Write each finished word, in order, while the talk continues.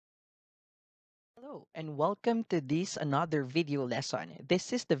Hello and welcome to this another video lesson.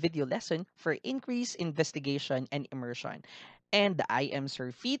 This is the video lesson for increased investigation and immersion. And I am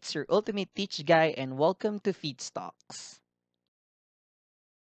Sir Feats, your ultimate teach guy, and welcome to Feats Talks.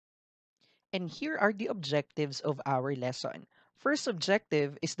 And here are the objectives of our lesson. First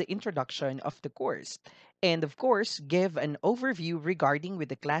objective is the introduction of the course. And of course, give an overview regarding with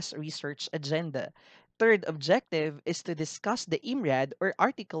the class research agenda. Third objective is to discuss the IMRAD or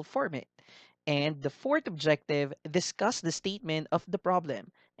article format. And the fourth objective, discuss the statement of the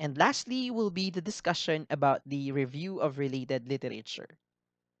problem. And lastly will be the discussion about the review of related literature.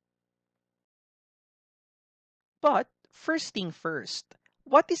 But first thing first,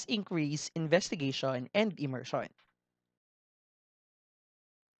 what is increased investigation and immersion?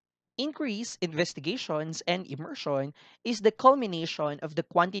 Increased investigations and immersion is the culmination of the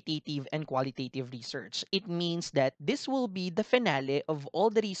quantitative and qualitative research. It means that this will be the finale of all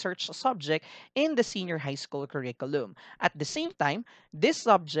the research subject in the senior high school curriculum. At the same time, this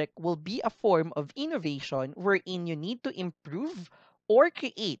subject will be a form of innovation wherein you need to improve or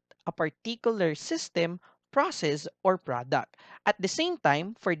create a particular system, process, or product. At the same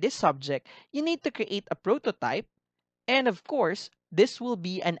time, for this subject, you need to create a prototype and of course, this will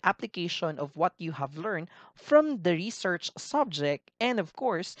be an application of what you have learned from the research subject and of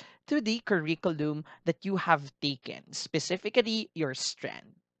course to the curriculum that you have taken, specifically your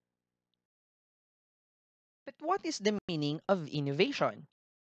strand. But what is the meaning of innovation?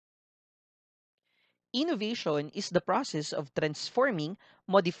 Innovation is the process of transforming,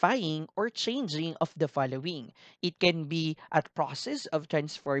 modifying, or changing of the following. It can be a process of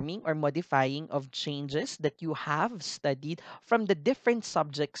transforming or modifying of changes that you have studied from the different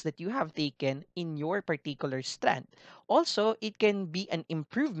subjects that you have taken in your particular strand. Also, it can be an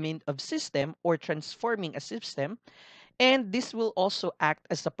improvement of system or transforming a system, and this will also act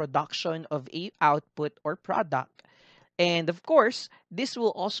as the production of a output or product. And of course, this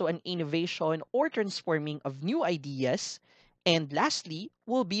will also an innovation or transforming of new ideas. And lastly,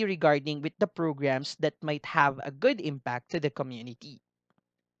 will be regarding with the programs that might have a good impact to the community.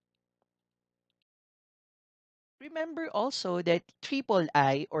 Remember also that triple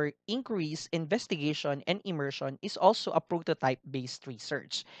I or increase investigation and immersion is also a prototype based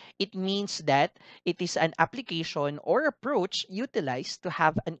research. It means that it is an application or approach utilized to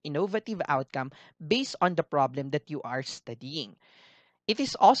have an innovative outcome based on the problem that you are studying. It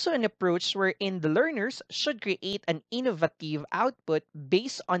is also an approach wherein the learners should create an innovative output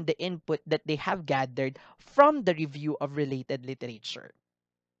based on the input that they have gathered from the review of related literature.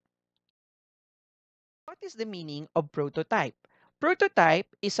 What is the meaning of prototype?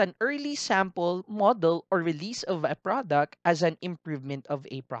 Prototype is an early sample, model, or release of a product as an improvement of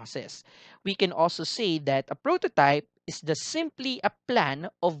a process. We can also say that a prototype is just simply a plan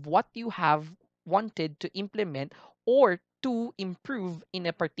of what you have wanted to implement or to improve in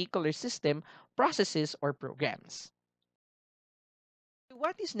a particular system, processes, or programs.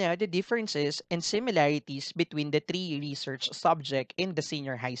 What is now the differences and similarities between the three research subject in the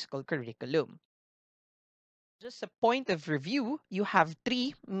senior high school curriculum? Just a point of review, you have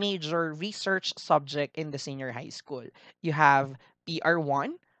three major research subject in the senior high school. You have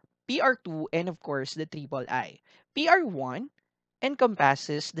PR1, PR2, and of course the triple I. PR1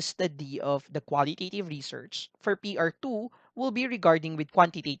 encompasses the study of the qualitative research. For PR2 will be regarding with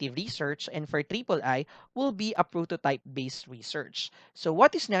quantitative research and for triple I will be a prototype based research. So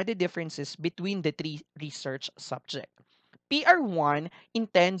what is now the differences between the three research subject? PR1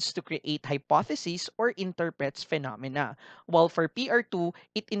 intends to create hypotheses or interprets phenomena, while for PR2,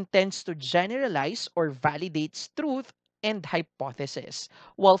 it intends to generalize or validates truth and hypothesis.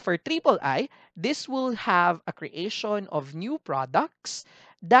 While for triple I, this will have a creation of new products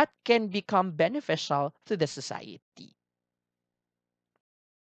that can become beneficial to the society.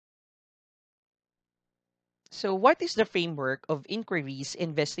 So, what is the framework of inquiries,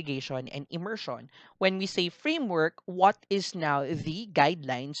 investigation, and immersion? When we say framework, what is now the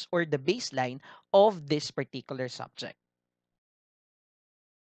guidelines or the baseline of this particular subject?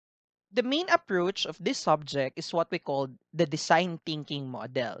 The main approach of this subject is what we call the design thinking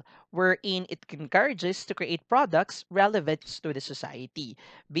model, wherein it encourages to create products relevant to the society.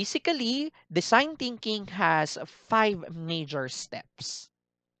 Basically, design thinking has five major steps.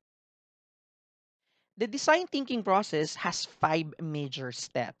 The design thinking process has five major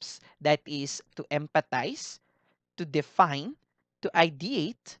steps. That is to empathize, to define, to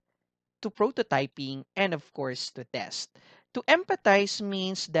ideate, to prototyping, and of course to test. To empathize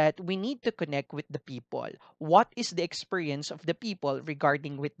means that we need to connect with the people. What is the experience of the people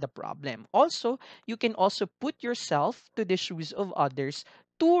regarding with the problem? Also, you can also put yourself to the shoes of others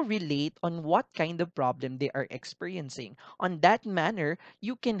to relate on what kind of problem they are experiencing. On that manner,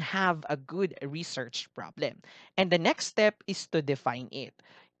 you can have a good research problem. And the next step is to define it.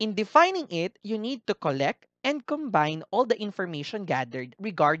 In defining it, you need to collect and combine all the information gathered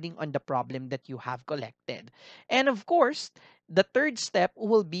regarding on the problem that you have collected. And of course, the third step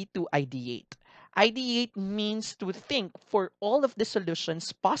will be to ideate. Ideate means to think for all of the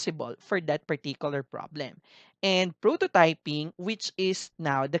solutions possible for that particular problem. And prototyping, which is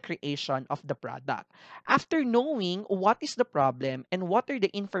now the creation of the product. After knowing what is the problem and what are the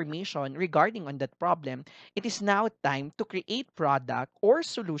information regarding on that problem, it is now time to create product or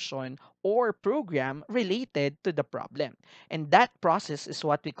solution or program related to the problem. And that process is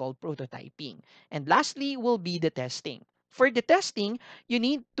what we call prototyping. And lastly will be the testing. For the testing, you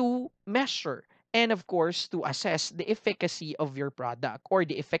need to measure and of course to assess the efficacy of your product or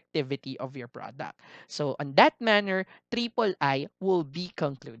the effectivity of your product. So on that manner, triple I will be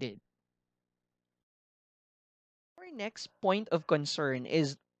concluded. Our next point of concern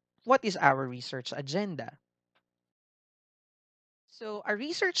is what is our research agenda? So, a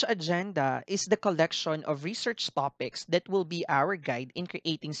research agenda is the collection of research topics that will be our guide in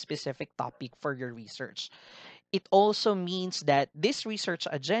creating specific topic for your research. It also means that this research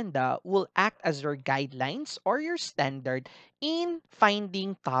agenda will act as your guidelines or your standard in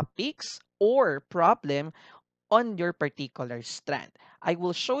finding topics or problem on your particular strand. I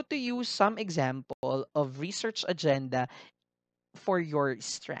will show to you some example of research agenda for your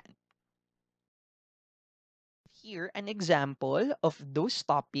strand. Here an example of those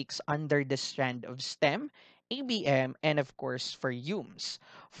topics under the strand of STEM, ABM, and of course for UMS.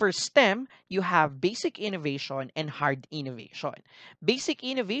 For STEM, you have basic innovation and hard innovation. Basic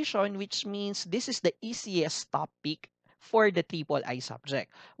innovation, which means this is the easiest topic for the triple I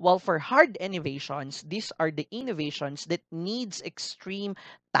subject. While for hard innovations, these are the innovations that needs extreme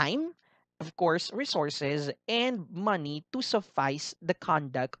time, of course, resources and money to suffice the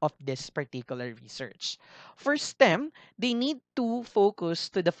conduct of this particular research. For STEM, they need to focus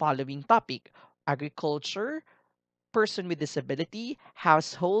to the following topic: agriculture, person with disability,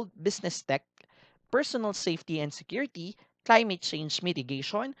 household, business tech, personal safety and security, climate change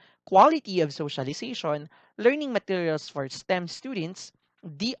mitigation, quality of socialization, learning materials for STEM students,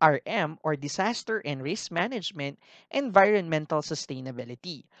 DRM or disaster and risk management, environmental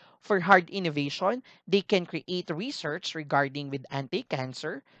sustainability. For hard innovation, they can create research regarding with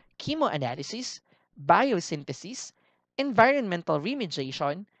anti-cancer, chemoanalysis, biosynthesis, environmental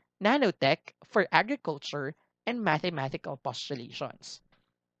remediation, nanotech for agriculture, and mathematical postulations.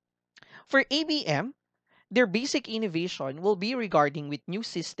 For ABM, their basic innovation will be regarding with new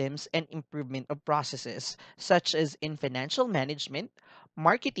systems and improvement of processes, such as in financial management,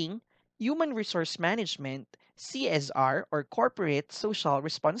 marketing, human resource management, CSR or corporate social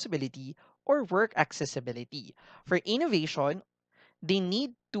responsibility, or work accessibility. For innovation, they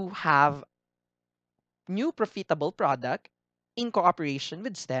need to have new profitable product in cooperation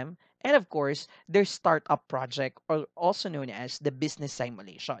with STEM, and of course, their startup project, or also known as the business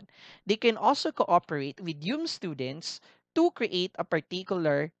simulation. They can also cooperate with UM students to create a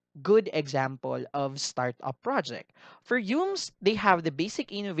particular good example of startup project. For UMs, they have the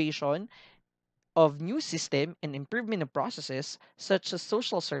basic innovation of new system and improvement of processes such as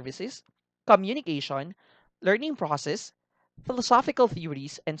social services, communication, learning process, philosophical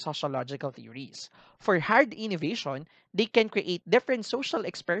theories, and sociological theories. For hard innovation, they can create different social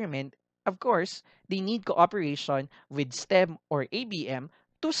experiment. Of course, they need cooperation with STEM or ABM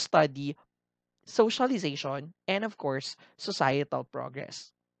to study socialization and of course societal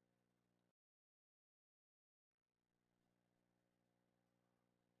progress.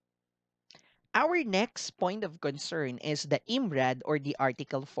 Our next point of concern is the IMRAD or the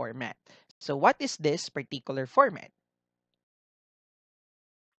article format. So what is this particular format?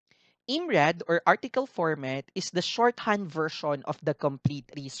 IMRAD or article format is the shorthand version of the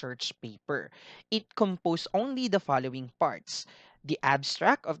complete research paper. It composed only the following parts: the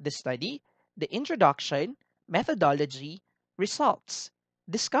abstract of the study, the introduction, methodology, results,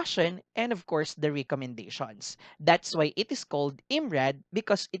 discussion, and of course the recommendations. That's why it is called IMRAD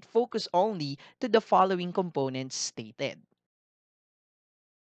because it focused only to the following components stated.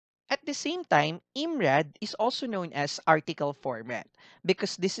 At the same time, IMRAD is also known as article format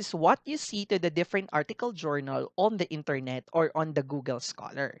because this is what you see to the different article journal on the internet or on the Google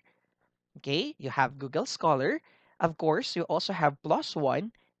Scholar. Okay, you have Google Scholar. Of course, you also have Plus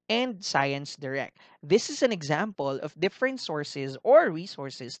One and Science Direct. This is an example of different sources or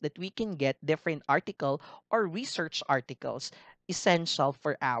resources that we can get different article or research articles essential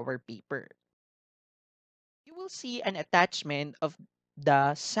for our paper. You will see an attachment of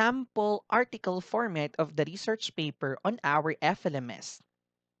the sample article format of the research paper on our FLMS.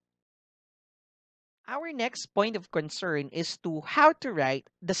 Our next point of concern is to how to write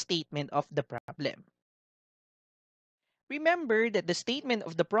the statement of the problem. Remember that the statement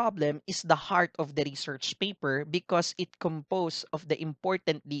of the problem is the heart of the research paper because it composed of the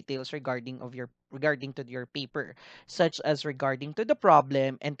important details regarding to your paper, such as regarding to the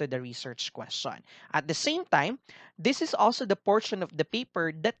problem and to the research question. At the same time, this is also the portion of the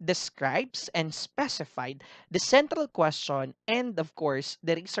paper that describes and specified the central question and of course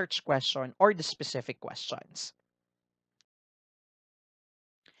the research question or the specific questions.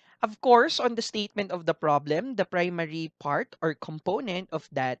 Of course, on the statement of the problem, the primary part or component of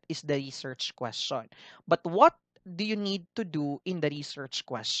that is the research question. But what do you need to do in the research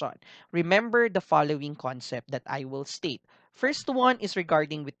question? Remember the following concept that I will state. First one is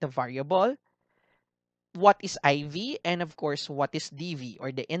regarding with the variable, what is IV, and of course, what is DV,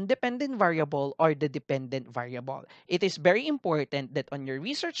 or the independent variable or the dependent variable. It is very important that on your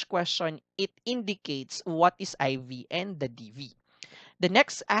research question, it indicates what is IV and the DV. The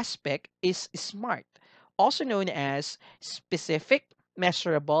next aspect is SMART, also known as specific,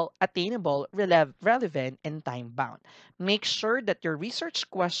 measurable, attainable, relevant, and time bound. Make sure that your research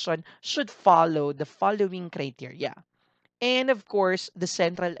question should follow the following criteria. And of course, the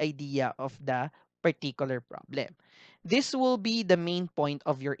central idea of the particular problem. This will be the main point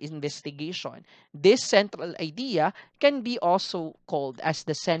of your investigation. This central idea can be also called as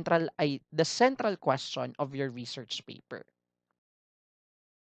the central question of your research paper.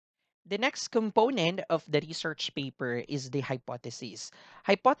 The next component of the research paper is the hypothesis.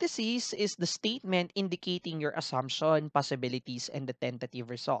 Hypothesis is the statement indicating your assumption, possibilities, and the tentative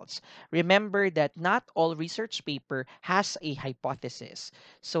results. Remember that not all research paper has a hypothesis.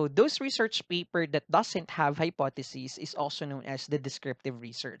 So those research paper that doesn't have hypothesis is also known as the descriptive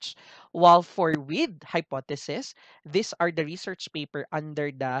research. While for with hypothesis, these are the research paper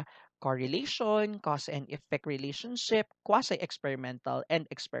under the correlation, cause and effect relationship, quasi-experimental, and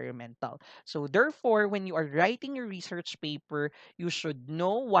experimental. So therefore, when you are writing your research paper, you should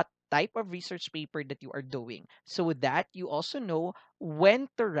know what type of research paper that you are doing so that you also know when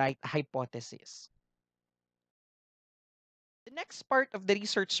to write a hypothesis. The next part of the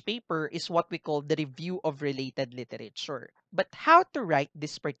research paper is what we call the review of related literature. But how to write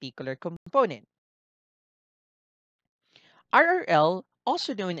this particular component? RRL,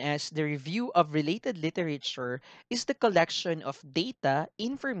 also known as the Review of Related Literature, is the collection of data,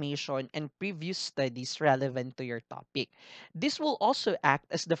 information, and previous studies relevant to your topic. This will also act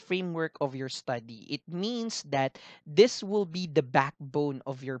as the framework of your study. It means that this will be the backbone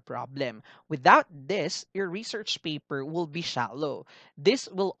of your problem. Without this, your research paper will be shallow. This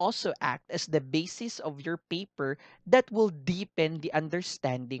will also act as the basis of your paper that will deepen the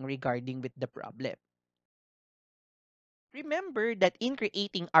understanding regarding with the problem. Remember that in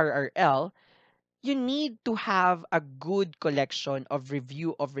creating RRL, you need to have a good collection of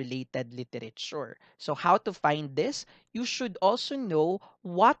review of related literature. So how to find this? You should also know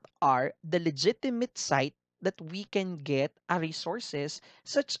what are the legitimate site that we can get a resources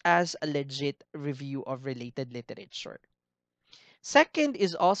such as a legit review of related literature. Second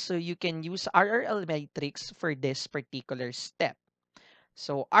is also you can use RRL matrix for this particular step.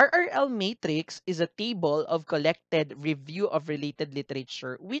 So RRL matrix is a table of collected review of related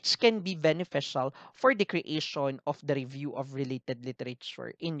literature which can be beneficial for the creation of the review of related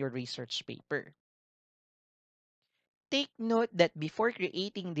literature in your research paper. Take note that before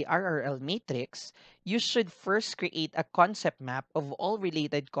creating the RRL matrix, you should first create a concept map of all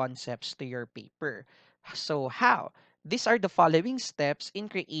related concepts to your paper. So how? These are the following steps in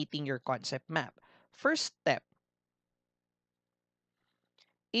creating your concept map. First step,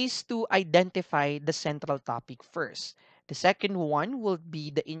 is to identify the central topic first. The second one will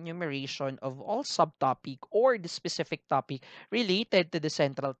be the enumeration of all subtopic or the specific topic related to the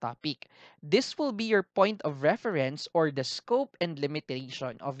central topic. This will be your point of reference or the scope and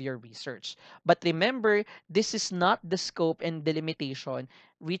limitation of your research. But remember, this is not the scope and the limitation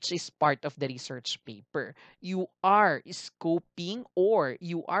which is part of the research paper. You are scoping or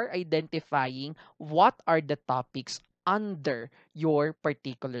you are identifying what are the topics under your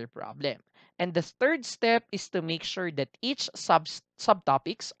particular problem. And the third step is to make sure that each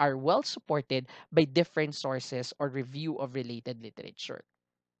subtopics are well supported by different sources or review of related literature.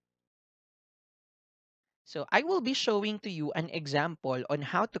 So I will be showing to you an example on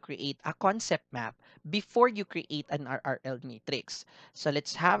how to create a concept map before you create an RRL matrix. So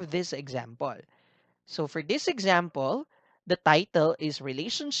let's have this example. So for this example, The title is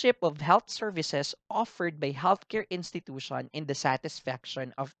Relationship of Health Services Offered by Healthcare Institution in the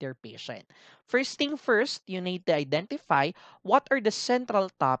Satisfaction of Their Patient. First thing first, you need to identify what are the central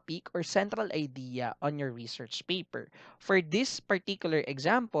topic or central idea on your research paper. For this particular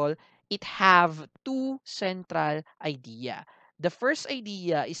example, it have two central idea. The first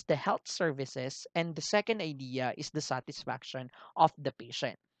idea is the health services and the second idea is the satisfaction of the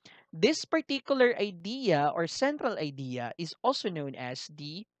patient. This particular idea or central idea is also known as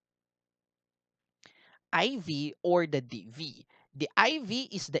the IV or the DV. The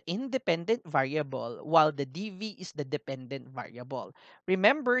IV is the independent variable while the DV is the dependent variable.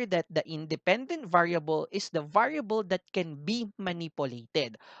 Remember that the independent variable is the variable that can be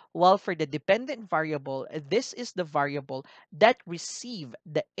manipulated, while for the dependent variable, this is the variable that receive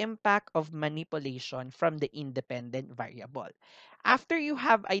the impact of manipulation from the independent variable. After you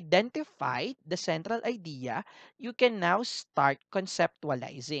have identified the central idea, you can now start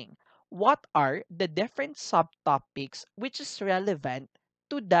conceptualizing what are the different subtopics which is relevant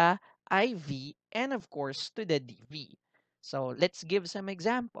to the IV and of course to the DV. So let's give some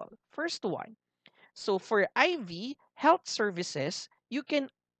example. First one. So for IV health services, you can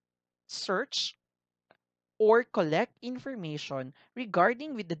search or collect information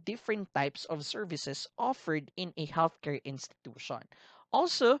regarding with the different types of services offered in a healthcare institution.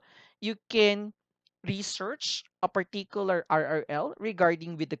 Also, you can research a particular RRL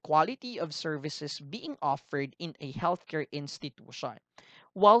regarding with the quality of services being offered in a healthcare institution.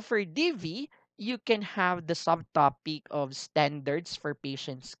 While for DV, you can have the subtopic of standards for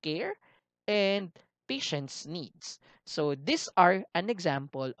patients' care and patients' needs. So these are an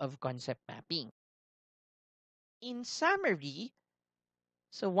example of concept mapping. In summary,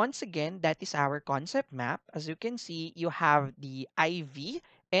 so once again, that is our concept map. As you can see, you have the IV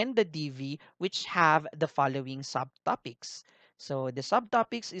and the DV, which have the following subtopics. So the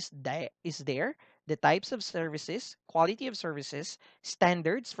subtopics is there, the types of services, quality of services,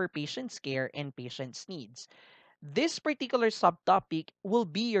 standards for patients' care, and patients' needs. This particular subtopic will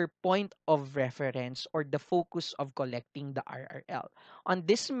be your point of reference or the focus of collecting the RRL. On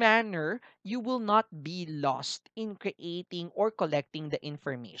this manner, you will not be lost in creating or collecting the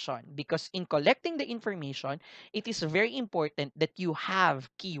information because in collecting the information, it is very important that you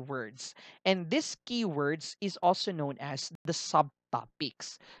have keywords. And this keywords is also known as the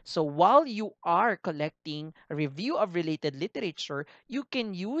subtopics. So while you are collecting a review of related literature, you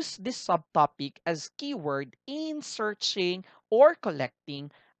can use this subtopic as keyword in searching or collecting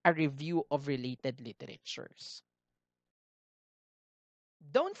a review of related literatures.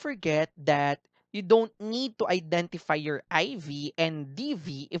 Don't forget that you don't need to identify your IV and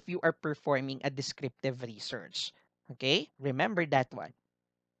DV if you are performing a descriptive research. Okay? Remember that one.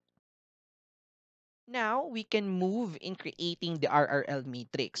 Now we can move in creating the RRL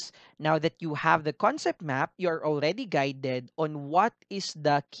matrix. Now that you have the concept map, you are already guided on what is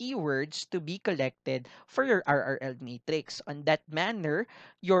the keywords to be collected for your RRL matrix. On that manner,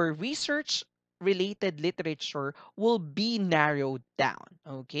 your research related literature will be narrowed down.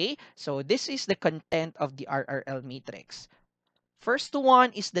 Okay? So this is the content of the RRL matrix. First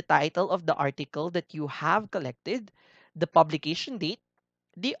one is the title of the article that you have collected, the publication date,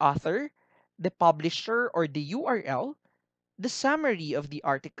 the author, the publisher or the URL, the summary of the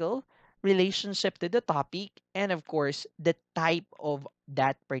article, relationship to the topic, and of course, the type of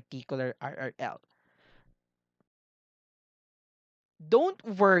that particular RRL. Don't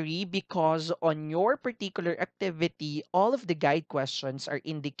worry because on your particular activity, all of the guide questions are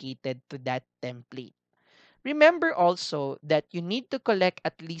indicated to that template. Remember also that you need to collect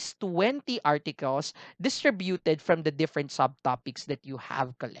at least 20 articles distributed from the different subtopics that you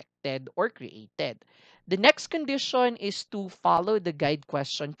have collected or created. The next condition is to follow the guide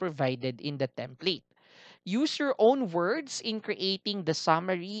question provided in the template. Use your own words in creating the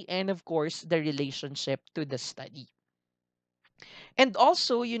summary and, of course, the relationship to the study. And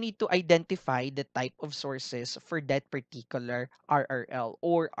also, you need to identify the type of sources for that particular RRL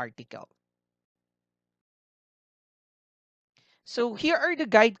or article. So here are the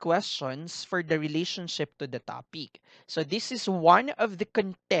guide questions for the relationship to the topic. So this is one of the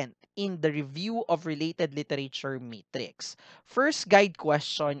content in the review of related literature matrix. First guide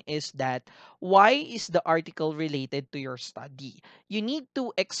question is that why is the article related to your study? You need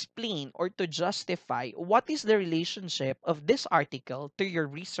to explain or to justify what is the relationship of this article to your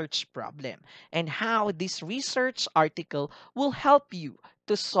research problem and how this research article will help you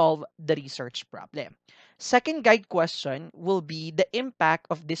to solve the research problem. Second guide question will be the impact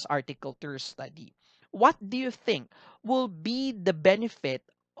of this article to your study. What do you think will be the benefit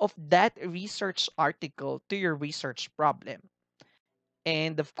of that research article to your research problem.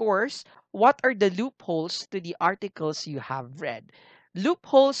 And of course, what are the loopholes to the articles you have read?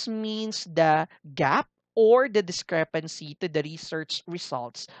 Loopholes means the gap or the discrepancy to the research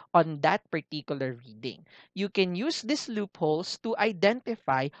results on that particular reading. You can use these loopholes to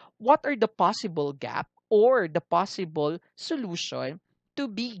identify what are the possible gap or the possible solution to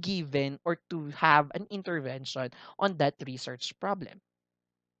be given or to have an intervention on that research problem.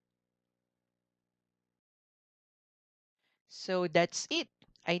 So that's it.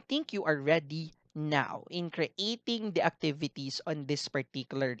 I think you are ready now in creating the activities on this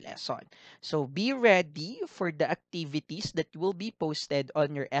particular lesson. So be ready for the activities that will be posted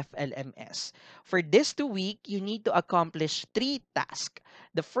on your FLMS. For this 2 week, you need to accomplish 3 tasks.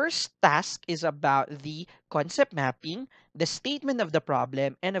 The first task is about the concept mapping, the statement of the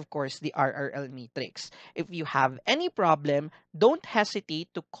problem, and of course the RRL matrix. If you have any problem, don't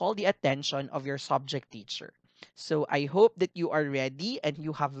hesitate to call the attention of your subject teacher. So I hope that you are ready and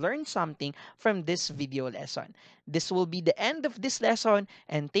you have learned something from this video lesson. This will be the end of this lesson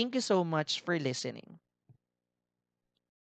and thank you so much for listening.